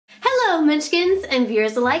Munchkins and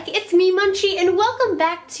viewers alike, it's me Munchie and welcome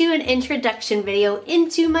back to an introduction video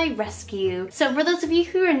into my rescue. So for those of you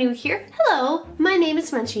who are new here, hello, my name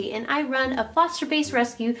is Munchie and I run a foster-based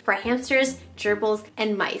rescue for hamsters, gerbils,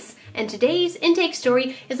 and mice. And today's intake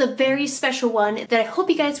story is a very special one that I hope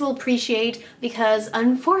you guys will appreciate because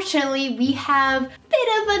unfortunately we have a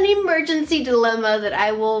bit of an emergency dilemma that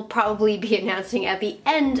I will probably be announcing at the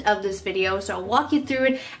end of this video. So I'll walk you through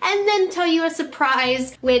it and then tell you a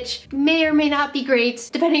surprise which may or may not be great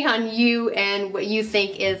depending on you and what you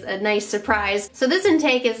think is a nice surprise. So this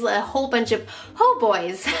intake is a whole bunch of ho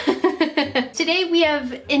boys. Today we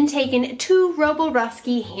have intaken two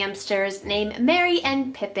Roborovski hamsters named Mary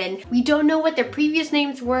and Pippin. We don't know what their previous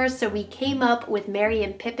names were, so we came up with Mary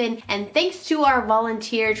and Pippin, and thanks to our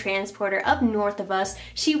volunteer transporter up north of us,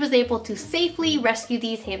 she was able to safely rescue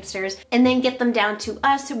these hamsters and then get them down to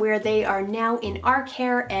us where they are now in our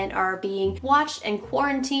care and are being watched and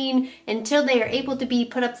quarantined until they are able to be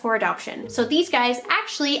put up for adoption. So these guys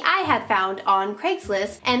actually I had found on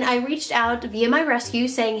Craigslist, and I reached out via my rescue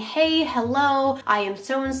saying, hey, hello, I am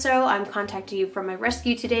so-and-so, I'm contacting you for my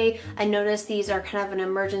rescue today. I noticed these are kind of an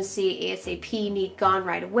emergency ASAP, need gone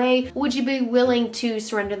right away. Would you be willing to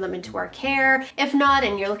surrender them into our care? If not,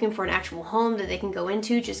 and you're looking for an actual home that they can go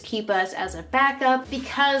into, just keep us as a backup,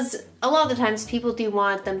 because a lot of the times people do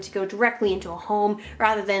want them to go directly into a home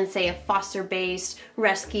rather than say a foster-based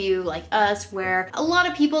rescue like us, where a lot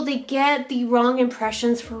of people, they get the wrong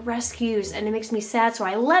impressions for rescues and it makes me sad. So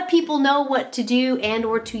I let people know what to do and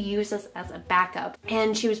or to use us as a backup.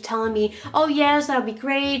 And she was telling me, oh yes, that would be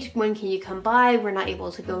great. When can you come by? We're not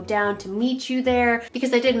able to go down to meet you there,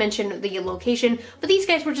 because I did mention the location, but these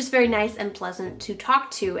guys were just very nice and pleasant to talk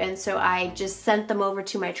to. And so I just sent them over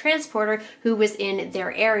to my transporter who was in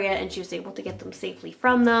their area, and she was able to get them safely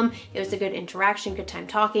from them. It was a good interaction, good time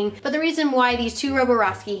talking. But the reason why these two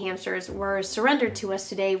Roborovski hamsters were surrendered to us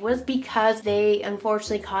today was because they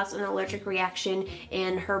unfortunately caused an allergic reaction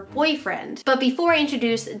in her boyfriend. But before I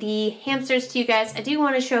introduce the hamsters to you guys, I do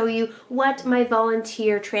want to show you what my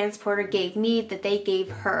volunteer transporter gave me that they gave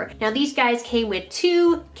her. Now these guys came with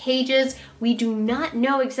two cages. We do not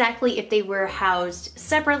know exactly if they were housed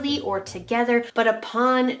separately or together, but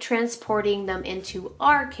upon transporting them into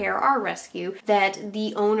our care, our rescue, that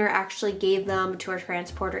the owner actually gave them to our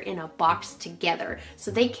transporter in a box together.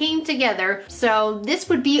 So they came together. So this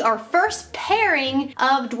would be our first pairing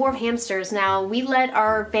of dwarf hamsters. Now we let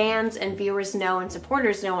our fans and viewers know and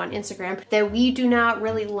supporters know on Instagram that we do not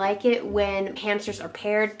really like it when hamsters are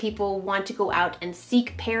paired. People want to go out and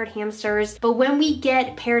seek paired hamsters, but when we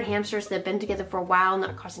get paired hamsters that have been together for a while,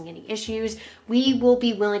 not causing any issues, we will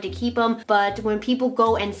be willing to keep them. But when people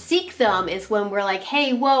go and seek them is when we're like,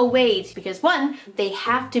 hey, whoa, wait, because one, they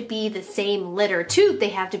have to be the same litter. Two, they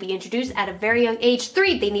have to be introduced at a very young age.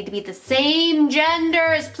 Three, they need to be the same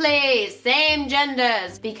genders, please, same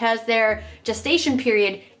genders, because their gestation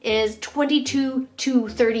period is 22 to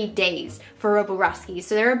 30 days for Roborovski.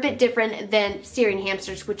 So they're a bit different than Syrian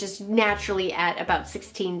hamsters, which is naturally at about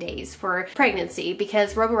 16 days for pregnancy,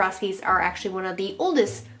 because Roborovskis are actually one of the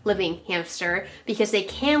oldest living hamster because they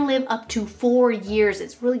can live up to 4 years.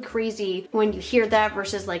 It's really crazy when you hear that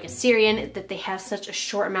versus like a Syrian, that they have such a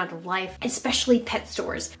short amount of life, especially pet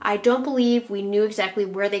stores. I don't believe we knew exactly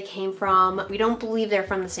where they came from. We don't believe they're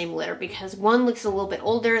from the same litter because one looks a little bit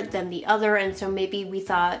older than the other, and so maybe we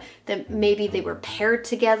thought that maybe they were paired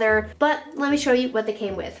together. But let me show you what they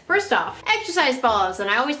came with. First off, exercise balls, and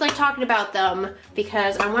I always like talking about them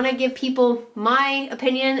because I want to give people my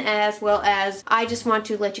opinion, as well as I just want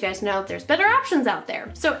to let you guys know there's better options out there.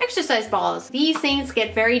 So exercise balls, these things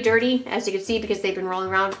get very dirty, as you can see, because they've been rolling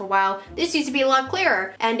around for a while. This used to be a lot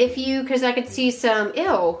clearer, and if you, because I could see some,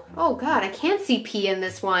 ew, oh god, I can't see pee in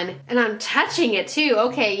this one, and I'm touching it too.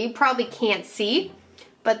 Okay, you probably can't see,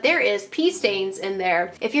 but there is pee stains in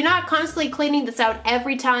there. If you're not constantly cleaning this out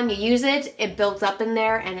every time you use it, it builds up in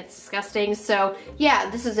there and it's disgusting. So yeah,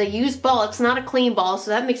 this is a used ball. It's not a clean ball,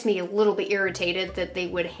 so that makes me a little bit irritated that they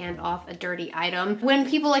would hand off a dirty item. When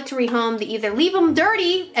people like to rehome, they either leave them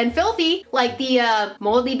dirty and filthy, like the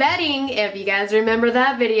moldy bedding, if you guys remember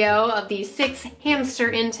that video of the 6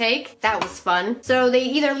 hamster intake. That was fun. So they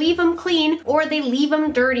either leave them clean or they leave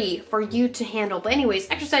them dirty for you to handle. But anyways,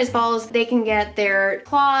 exercise balls, they can get their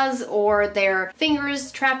claws or their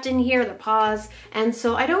fingers trapped in here, their paws, and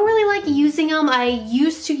so I don't really like using them. I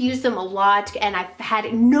used to use them a lot and I've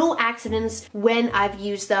had no accidents when I've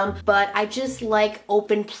used them, but I just like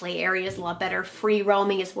open play areas a lot better. Free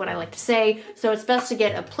roaming is what I like to say. So it's best to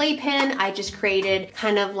get a playpen. I just created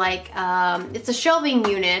kind of like, it's a shelving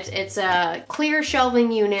unit. It's a clear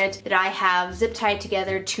shelving unit that I have zip tied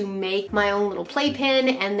together to make my own little playpen,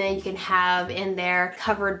 and then you can have in there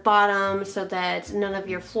covered bottom so that none of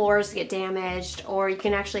your floors get damaged, or you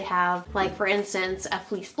can actually have, like for instance, a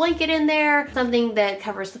fleece blanket in there, something that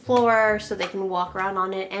covers the floor so they can walk around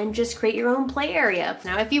on it and just create your own play area.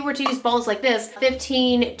 Now if you were to use balls like this,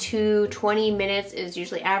 15 to 20 minutes is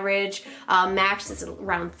usually average. Max is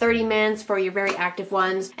around 30 minutes for your very active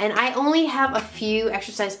ones, and I only have a few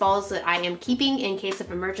exercise balls that I am keeping in case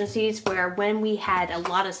of emergencies, where when we had a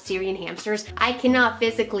lot of Syrian hamsters, I cannot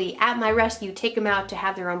physically at my rescue take them out to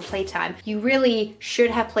have their own playtime. You really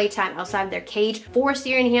should have playtime outside of their cage for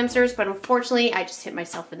Syrian hamsters, but unfortunately I just hit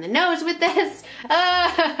myself in the nose with this.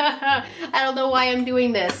 I don't know why I'm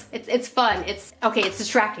doing this. It's fun. It's okay, it's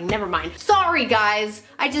distracting, never mind. Sorry guys,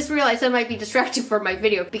 I just realized I might be distracting for my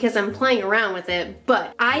video because I'm playing around with it,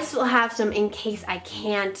 but I still have some in case I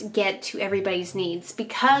can't get to everybody's needs,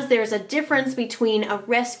 because there's a difference between a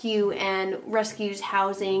rescue and rescues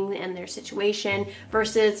housing and their situation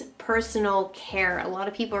versus personal care. A lot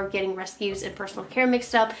of people are getting rescues and personal care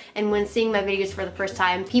mixed up, and when seeing my videos for the first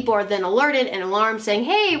time, people are then alerted and alarmed saying,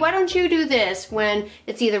 hey, why don't you do this? When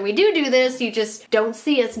it's either we do this, you just don't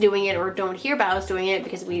see us doing it or don't hear about us doing it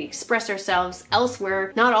because we express ourselves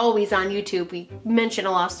elsewhere, not always on YouTube. We mention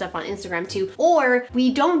a lot of stuff on Instagram too. Or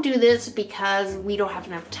we don't do this because we don't have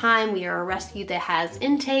enough time. We are a rescue that has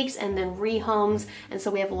intakes and then rehomes, and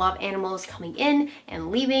so we have a lot of animals coming in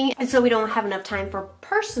and leaving, and so we don't have enough time for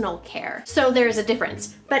personal care. So there's a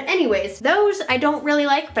difference. But anyways, those I don't really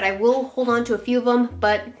like, but I will hold on to a few of them,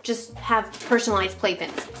 but just have personalized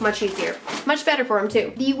playpens. Much easier. Much better for them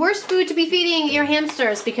too. The worst food to be feeding your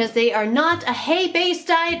hamsters, because they are not a hay-based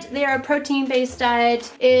diet, they are a protein-based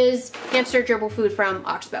diet, is hamster gerbil food from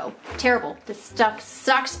Oxbow. Terrible. This stuff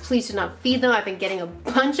sucks. Please do not feed them. I've been getting a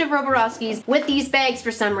bunch of Roborovskis with these bags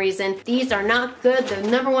for some reason. These are not good. The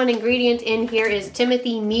 #1 ingredient in here is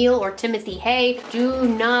Timothy meal or Timothy hay. Do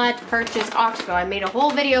not purchase Oxbow. I made a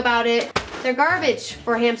whole video about it. They're garbage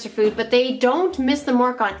for hamster food, but they don't miss the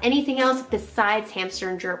mark on anything else besides hamster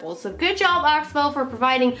and gerbils. So good job, Oxbow, for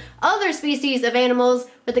providing other species of animals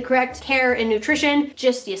with the correct care and nutrition.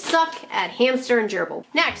 Just you suck at hamster and gerbil.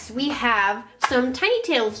 Next, we have some Tiny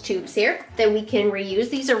Tails tubes here that we can reuse.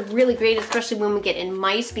 These are really great, especially when we get in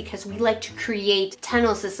mice, because we like to create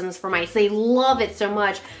tunnel systems for mice. They love it so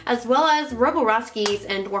much, as well as Roborovskis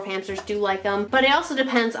and dwarf hamsters do like them, but it also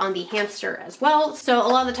depends on the hamster as well. So a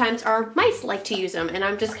lot of the times our mice like to use them, and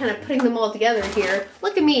I'm just kind of putting them all together here.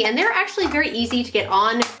 Look at me, and they're actually very easy to get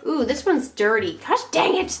on. Ooh, this one's dirty. Gosh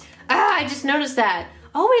dang it. I just noticed that.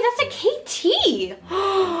 Oh wait, that's a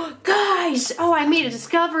KT. Guys, oh, I made a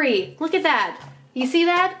discovery. Look at that. You see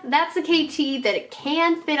that? That's a KT that it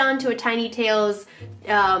can fit onto a Tiny Tails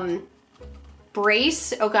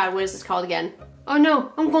brace. Oh God, what is this called again? Oh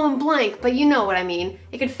no, I'm going blank, but you know what I mean.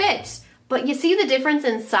 It could fit. But you see the difference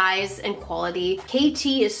in size and quality.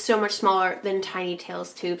 KT is so much smaller than Tiny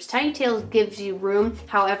Tails tubes. Tiny Tails gives you room.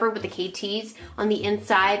 However, with the KTs, on the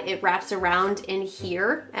inside, it wraps around in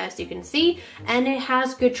here, as you can see, and it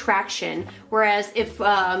has good traction. Whereas if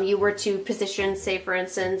you were to position, say for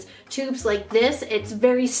instance, tubes like this, it's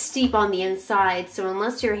very steep on the inside. So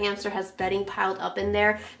unless your hamster has bedding piled up in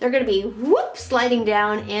there, they're gonna be whoop, sliding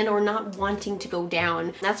down and or not wanting to go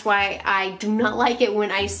down. That's why I do not like it when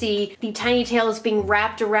I see the Tiny Tails being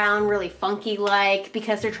wrapped around really funky like,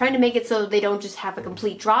 because they're trying to make it so they don't just have a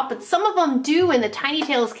complete drop, but some of them do in the Tiny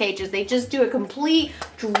Tails cages. They just do a complete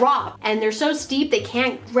drop, and they're so steep they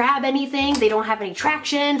can't grab anything, they don't have any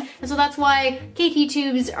traction, and so that's why KT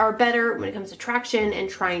tubes are better when it comes to traction and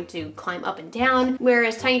trying to climb up and down,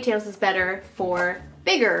 whereas Tiny Tails is better for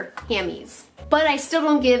bigger hammies. But I still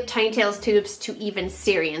don't give Tiny Tails tubes to even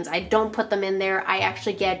Syrians. I don't put them in there. I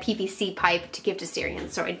actually get PVC pipe to give to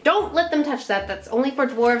Syrians. So I don't let them touch that. That's only for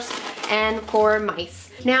dwarfs and for mice.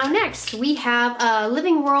 Now next, we have a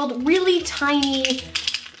Living World really tiny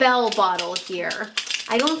bell bottle here.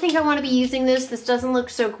 I don't think I want to be using this. This doesn't look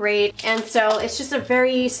so great. And so it's just a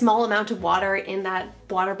very small amount of water in that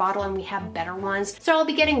water bottle, and we have better ones. So I'll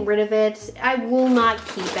be getting rid of it. I will not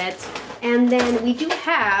keep it. And then we do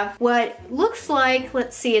have what looks like,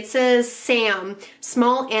 let's see, it says SAM,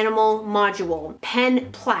 Small Animal Module,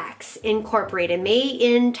 Pen Plaques Incorporated, made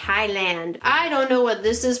in Thailand. I don't know what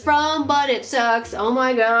this is from, but it sucks. Oh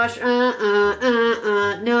my gosh,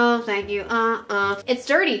 no, thank you, It's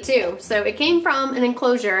dirty too, so it came from an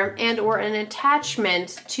enclosure and or an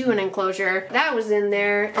attachment to an enclosure. That was in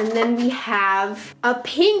there, and then we have a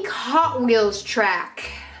pink Hot Wheels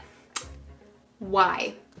track.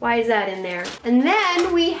 Why? Why is that in there? And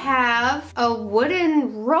then we have a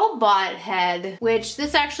wooden robot head, which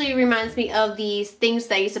this actually reminds me of these things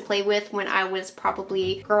that I used to play with when I was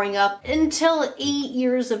probably growing up. Until 8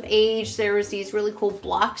 years of age, there was these really cool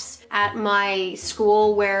blocks at my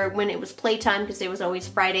school where when it was playtime, because it was always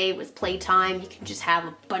Friday, it was playtime, you can just have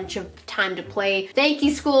a bunch of time to play. Thank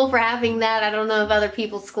you, school, for having that. I don't know if other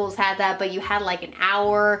people's schools had that, but you had like an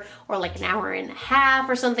hour or like an hour and a half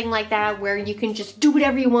or something like that where you can just do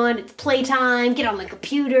whatever you want. It's playtime, get on the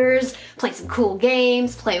computers, play some cool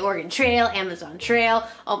games, play Oregon Trail, Amazon Trail.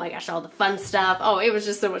 Oh my gosh, all the fun stuff. Oh, it was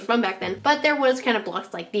just so much fun back then. But there was kind of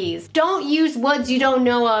blocks like these. Don't use woods you don't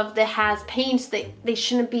know of that has paints that they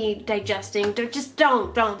shouldn't be digesting. Just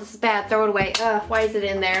don't. This is bad. Throw it away. Ugh, why is it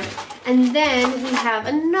in there? And then we have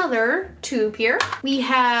another tube here. We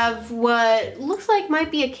have what looks like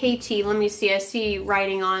might be a KT. Let me see. I see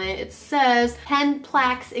writing on it. It says Pen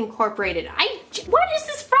Plaques Incorporated. What is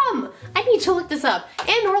this from? I need to look this up.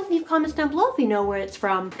 And or leave comments down below if you know where it's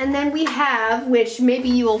from. And then we have, which maybe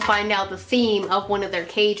you will find out the theme of one of their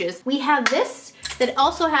cages. We have this that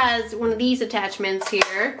also has one of these attachments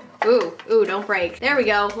here. Ooh, don't break. There we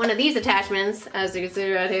go. One of these attachments, as you can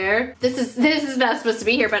see right here. This is not supposed to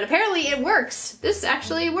be here, but apparently it works. This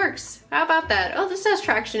actually works. How about that? Oh, this has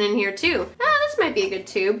traction in here too. Ah, this might be a good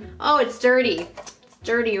tube. Oh, it's dirty.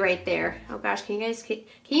 Dirty right there. Oh gosh, can you see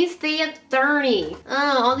it's dirty?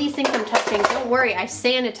 Oh, all these things I'm touching, don't worry, I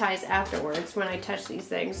sanitize afterwards when I touch these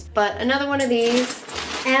things. But another one of these.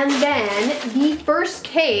 And then the first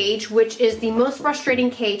cage, which is the most frustrating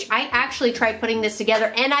cage. I actually tried putting this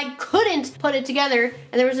together and I couldn't put it together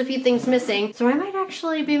and there was a few things missing. So I might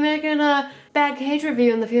actually be making a bad cage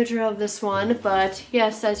review in the future of this one, but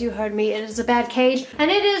yes, as you heard me, it is a bad cage,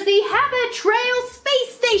 and it is the Habit Trail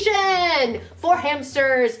Space Station for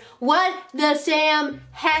hamsters. What the Sam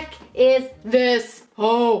heck is this?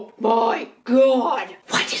 Oh my god!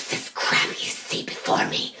 What is this crap you see before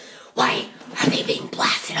me? Why are they being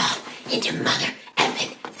blasted off into mother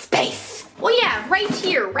effing space? Well, yeah, right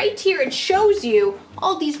here it shows you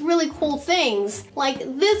all these really cool things. Like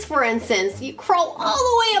this, for instance, you crawl all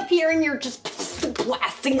the way up here and you're just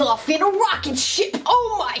blasting off in a rocket ship.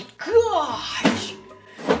 Oh my gosh!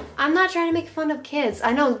 I'm not trying to make fun of kids.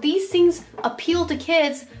 I know these things appeal to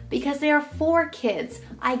kids because they are for kids.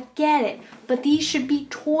 I get it. But these should be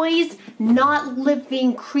toys, not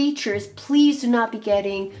living creatures. Please do not be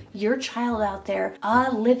getting your child out there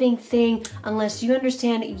a living thing unless you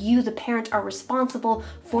understand you, the parent, are responsible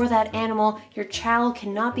for that animal. Your child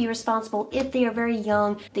cannot be responsible if they are very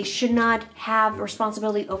young. They should not have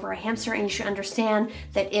responsibility over a hamster, and you should understand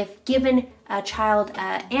that if given a child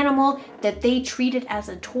an animal, that they treat it as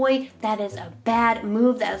a toy. That is a bad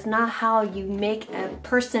move. That is not how you make a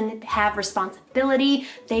person have responsibility.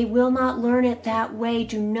 They will not learn it that way.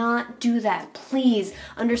 Do not do that. Please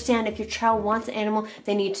understand, if your child wants an animal,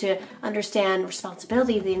 they need to understand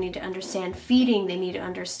responsibility. They need to understand feeding. They need to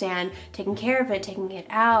understand taking care of it, taking it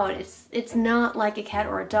out. It's not like a cat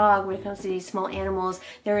or a dog when it comes to these small animals.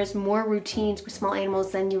 There is more routines with small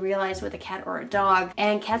animals than you realize with a cat or a dog.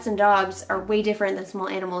 And cats and dogs are way different than small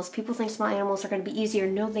animals. People think small animals are going to be easier.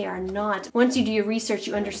 No, they are not. Once you do your research,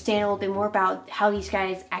 you understand a little bit more about how these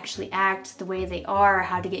guys actually act, the way they are,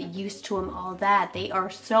 how to get used to them, all that. They are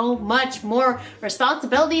so much more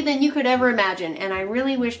responsibility than you could ever imagine. And I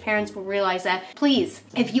really wish parents would realize that. Please,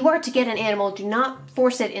 if you are to get an animal, do not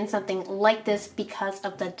force it in something like this because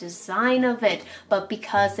of the design of it, but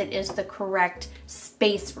because it is the correct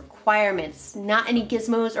space requirements. Not any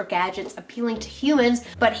gizmos or gadgets appealing to humans,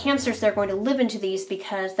 but hamsters, they're going to live into these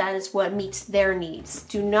because that is what meets their needs.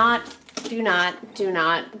 Do not,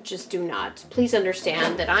 just do not. Please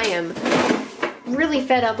understand that I am really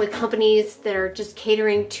fed up with companies that are just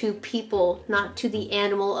catering to people, not to the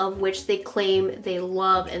animal of which they claim they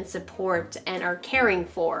love and support and are caring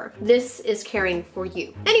for. This is caring for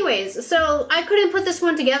you. Anyways, so I couldn't put this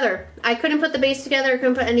one together. I couldn't put the base together, I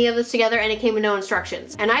couldn't put any of this together, and it came with no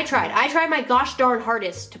instructions. And I tried my gosh darn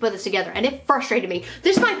hardest to put this together, and it frustrated me.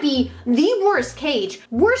 This might be the worst cage,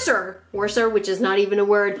 worser worser, which is not even a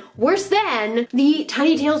word, worse than the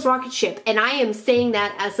Tiny Tails rocket ship. And I am saying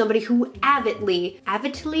that as somebody who avidly,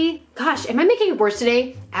 gosh, am I making it worse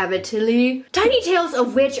today? Avidly. Tiny Tails,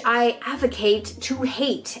 of which I advocate to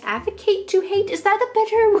hate. Advocate to hate? Is that a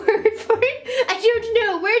better word for it? I don't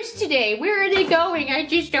know. Words today. Where are they going? I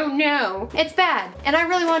just don't know. It's bad. And I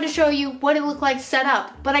really wanted to show you what it looked like set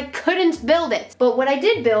up, but I couldn't build it. But what I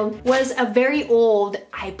did build was a very old,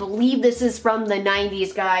 I believe this is from the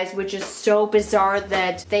 90s, guys, which is so bizarre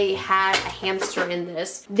that they had a hamster in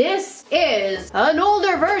this. This is an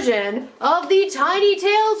older version of the Tiny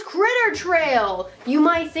Tails Critter Trail. You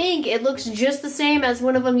might think it looks just the same as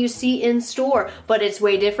one of them you see in store, but it's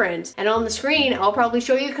way different. And on the screen, I'll probably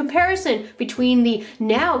show you a comparison between the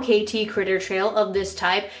now KT Critter Trail of this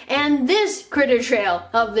type and this Critter Trail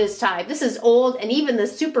of this type. This is old, and even the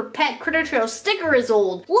Super Pet Critter Trail sticker is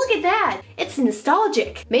old. Look at that. It's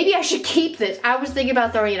nostalgic. Maybe I should keep this. I was thinking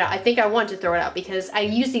about throwing it out. I think I want to throw it out because I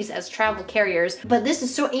use these as travel carriers, but this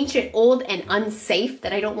is so ancient, old, and unsafe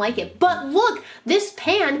that I don't like it. But look, this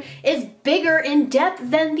pan is bigger in depth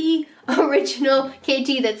than the original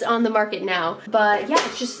KT that's on the market now. But yeah,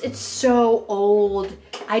 it's so old.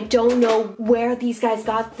 I don't know where these guys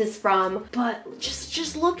got this from, but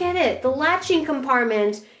just look at it. The latching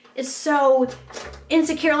compartment is so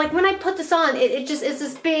insecure. Like when I put this on, it's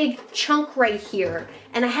this big chunk right here,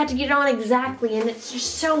 and I had to get it on exactly, and it's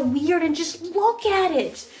just so weird. And just look at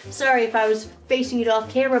it. Sorry if I was facing it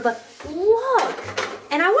off camera, but look.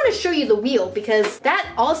 And I want to show you the wheel because that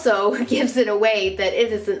also gives it away that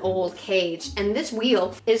it is an old cage. And this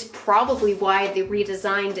wheel is probably why they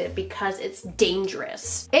redesigned it, because it's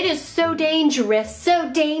dangerous. It is so dangerous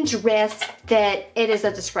that it is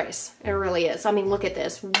a disgrace. It really is. I mean, look at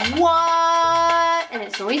this. What? And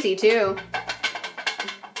it's noisy too.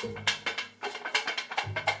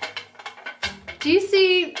 Do you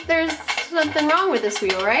see there's something wrong with this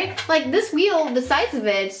wheel, right? Like this wheel, the size of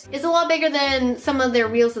it is a lot bigger than some of their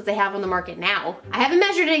wheels that they have on the market now. I haven't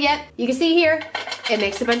measured it yet. You can see here, it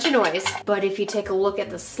makes a bunch of noise. But if you take a look at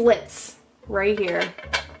the slits right here,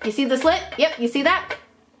 you see the slit? Yep, you see that?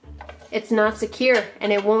 It's not secure,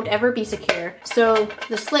 and it won't ever be secure. So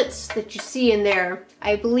the slits that you see in there,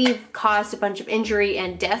 I believe caused a bunch of injury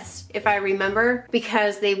and deaths, if I remember,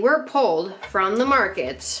 because they were pulled from the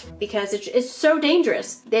market because it's so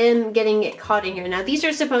dangerous, them getting it caught in here. Now these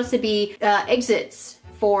are supposed to be exits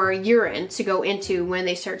for urine to go into when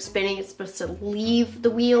they start spinning. It's supposed to leave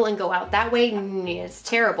the wheel and go out that way. It's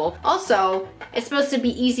terrible. Also, it's supposed to be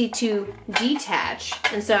easy to detach.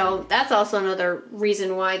 And so that's also another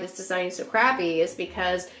reason why this design is so crappy, is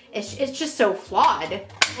because it's just so flawed.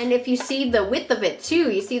 And if you see the width of it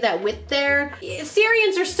too, you see that width there?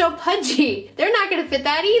 Syrians are so pudgy. They're not gonna fit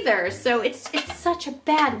that either. So it's such a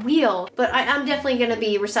bad wheel. But I'm definitely gonna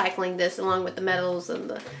be recycling this along with the metals and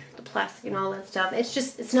the plastic and all that stuff.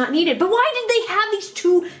 It's not needed. But why did they have these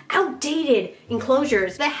two outdated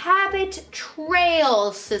enclosures? The Habit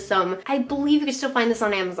Trail system. I believe you can still find this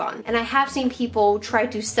on Amazon. And I have seen people try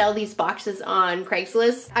to sell these boxes on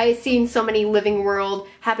Craigslist. I've seen so many Living World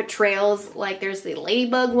Habit Trails. Like there's the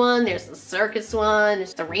Ladybug one, there's the circus one,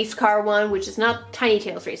 there's the race car one, which is not Tiny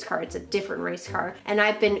Tails race car, it's a different race car. And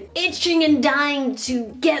I've been itching and dying to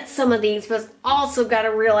get some of these, but also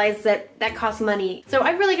gotta realize that that costs money. So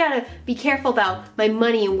I really gotta be careful about my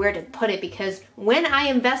money and where to put it, because when I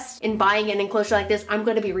invest in buying an enclosure like this, I'm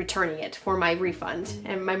going to be returning it for my refund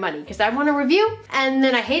and my money, because I want to review and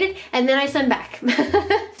then I hate it and then I send back.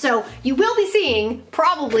 So you will be seeing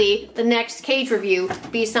probably the next cage review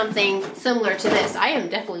be something similar to this. I am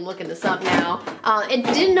definitely looking this up now. It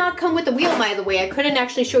did not come with the wheel, by the way. I couldn't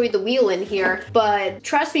actually show you the wheel in here, but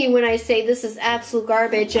trust me when I say this is absolute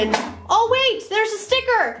garbage. And oh wait, there's a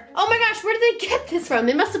sticker. Oh my gosh, where did they get this from?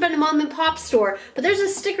 It must have been a mom and pop store, but there's a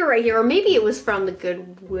sticker right here, or maybe it was from the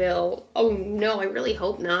Goodwill. Oh no, I really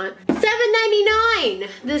hope not. $7.99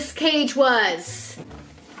 this cage was.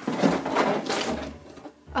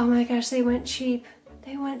 Oh my gosh, they went cheap.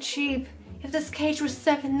 They went cheap. If this cage was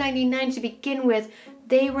 $7.99 to begin with,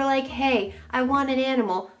 they were like, hey, I want an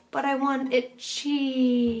animal, but I want it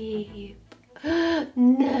cheap.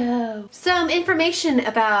 No. Some information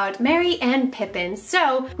about Mary and Pippin.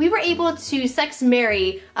 So we were able to sex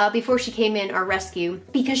Mary before she came in our rescue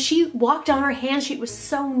because she walked on her hand. She was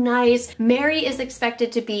so nice. Mary is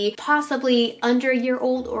expected to be possibly under a year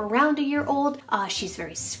old or around a year old. She's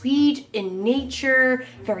very sweet in nature,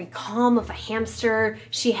 very calm of a hamster.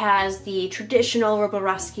 She has the traditional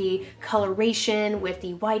Roborovski coloration with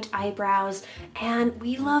the white eyebrows, and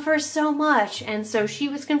we love her so much. And so she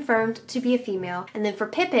was confirmed to be a female female. And then for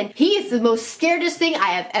Pippin, he is the most scaredest thing I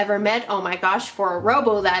have ever met. Oh my gosh, for a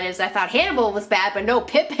Robo that is. I thought Hannibal was bad, but no,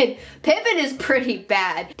 Pippin is pretty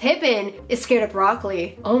bad. Pippin is scared of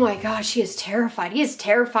broccoli. Oh my gosh, he is terrified. He is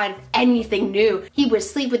terrified of anything new. He would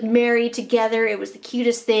sleep with Mary together. It was the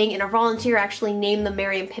cutest thing, and our volunteer actually named them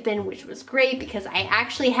Mary and Pippin, which was great because I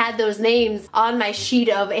actually had those names on my sheet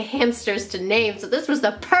of hamsters to name. So this was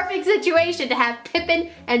the perfect situation to have Pippin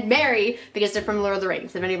and Mary because they're from Lord of the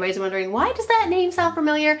Rings. If anybody's wondering, why does that name sound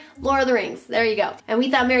familiar? Lord of the Rings. There you go. And we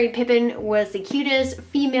thought Mary and Pippin was the cutest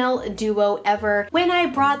female duo ever. When I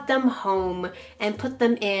brought them home and put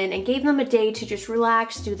them in and gave them a day to just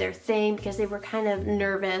relax, do their thing because they were kind of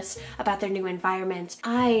nervous about their new environment,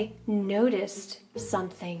 I noticed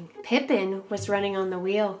something. Pippin was running on the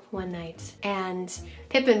wheel one night, and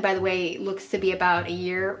Pippin, by the way, looks to be about a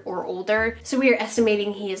year or older, so we are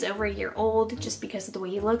estimating he is over a year old just because of the way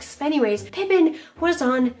he looks. But anyways, Pippin was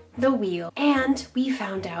on the wheel, and we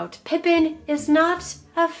found out Pippin is not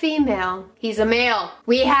a female. He's a male.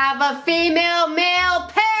 We have a female-male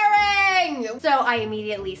pairing! So I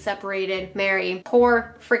immediately separated Mary.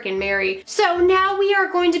 Poor freaking Mary. So now we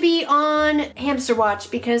are going to be on hamster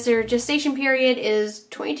watch because their gestation period is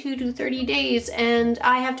 22 to 30 days, and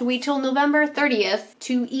I have to wait till November 30th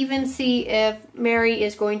to even see if Mary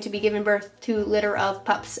is going to be giving birth to a litter of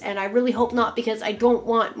pups. And I really hope not, because I don't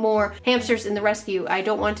want more hamsters in the rescue. I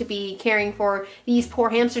don't want to be caring for these poor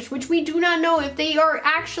hamsters, which we do not know if they are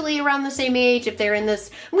actually around the same age, if they're in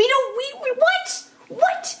this.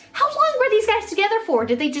 What? How long were these guys together for?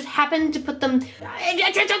 Did they just happen to put them?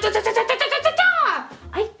 I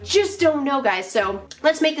just don't know, guys. So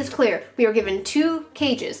let's make this clear. We were given 2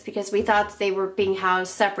 cages because we thought they were being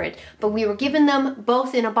housed separate, but we were given them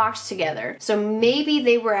both in a box together. So maybe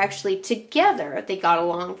they were actually together. They got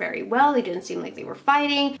along very well. They didn't seem like they were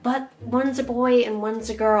fighting, but one's a boy and one's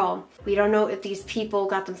a girl. We don't know if these people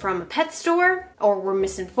got them from a pet store or were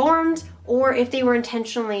misinformed, or if they were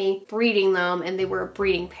intentionally breeding them and they were a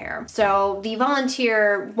breeding pair. So the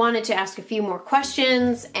volunteer wanted to ask a few more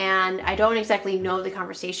questions, and I don't exactly know the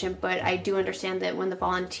conversation, but I do understand that when the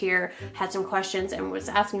volunteer had some questions and was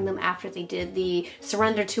asking them after they did the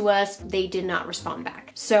surrender to us, they did not respond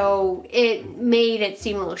back. So it made it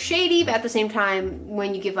seem a little shady, but at the same time,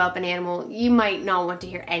 when you give up an animal, you might not want to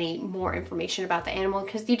hear any more information about the animal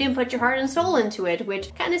because you didn't put your heart and soul into it,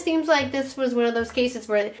 which kind of seems like this was one of those cases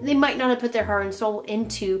where they might not have put their heart and soul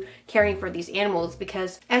into caring for these animals,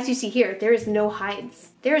 because as you see here, there is no hides.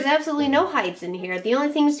 There is absolutely no hides in here. The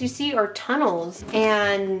only things you see are tunnels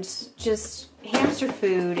and just hamster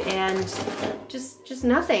food and just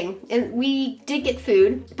nothing. And we did get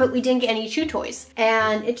food, but we didn't get any chew toys.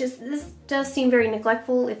 And this does seem very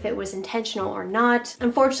neglectful, if it was intentional or not.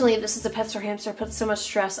 Unfortunately, if this is a pet store hamster, it puts so much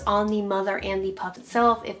stress on the mother and the pup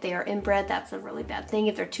itself. If they are inbred, that's a really bad thing.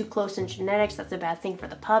 If they're too close in genetics, that's a bad thing for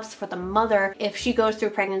the pups. For the mother, if she goes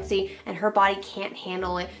through pregnancy and her body can't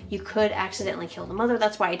handle it, you could accidentally kill the mother.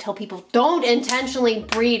 That's why I tell people, don't intentionally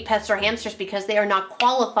breed pet store hamsters, because they are not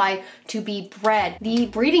qualified to be bred. The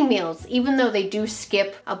breeding meals, even though they do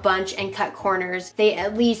skip a bunch and cut corners, they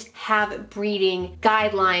at least have breeding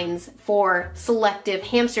guidelines for selective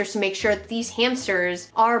hamsters to make sure that these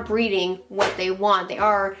hamsters are breeding what they want. They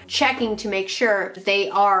are checking to make sure they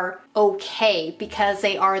are okay because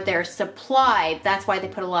they are their supply. That's why they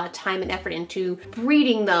put a lot of time and effort into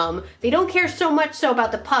breeding them. They don't care so much so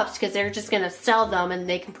about the pups because they're just gonna sell them and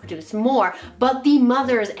they can produce more. But the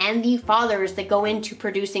mothers and the fathers that go into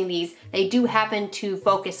producing these, they do happen to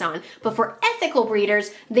focus on. But for ethical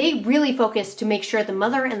breeders, they really focus to make sure the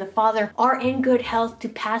mother and the father are in good health to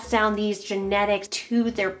pass down these genetics to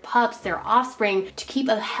their pups, their offspring, to keep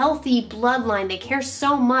a healthy bloodline. They care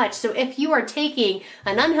so much. So if you are taking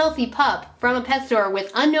an unhealthy pup from a pet store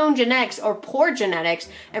with unknown genetics or poor genetics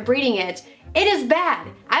and breeding it, it is bad.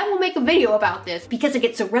 I will make a video about this because I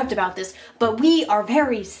get so revved about this, but we are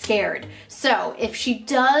very scared. So if she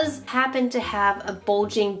does happen to have a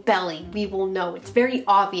bulging belly, we will know. It's very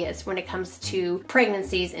obvious when it comes to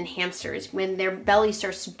pregnancies and hamsters. When their belly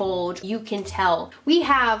starts to bulge, you can tell. We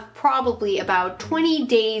have probably about 20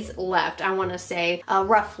 days left, I want to say,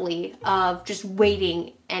 roughly, of just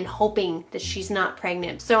waiting and hoping that she's not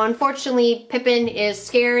pregnant. So unfortunately, Pippin is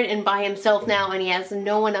scared and by himself now, and he has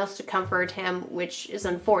no one else to comfort him him, which is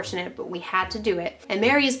unfortunate, but we had to do it. And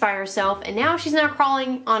Mary is by herself, and now she's not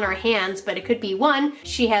crawling on our hands, but it could be one,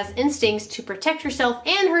 she has instincts to protect herself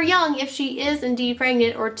and her young if she is indeed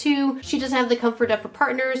pregnant, or two, she doesn't have the comfort of a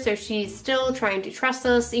partner, so she's still trying to trust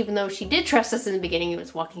us, even though she did trust us in the beginning and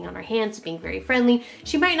was walking on our hands, being very friendly.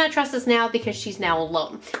 She might not trust us now because she's now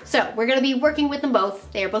alone. So we're gonna be working with them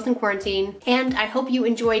both. They are both in quarantine, and I hope you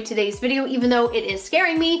enjoyed today's video, even though it is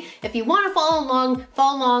scaring me. If you wanna follow along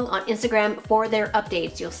on Instagram for their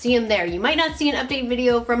updates. You'll see them there. You might not see an update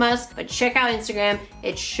video from us, but check out Instagram.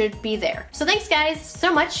 It should be there. So thanks guys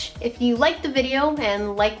so much. If you like the video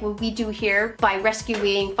and like what we do here by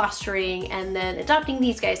rescuing, fostering, and then adopting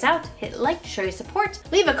these guys out, hit like to show your support.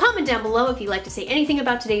 Leave a comment down below if you'd like to say anything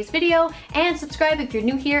about today's video, and subscribe if you're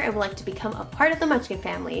new here and would like to become a part of the Munchkin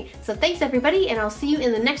family. So thanks everybody, and I'll see you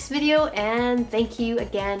in the next video, and thank you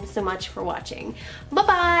again so much for watching.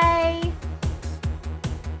 Bye-bye!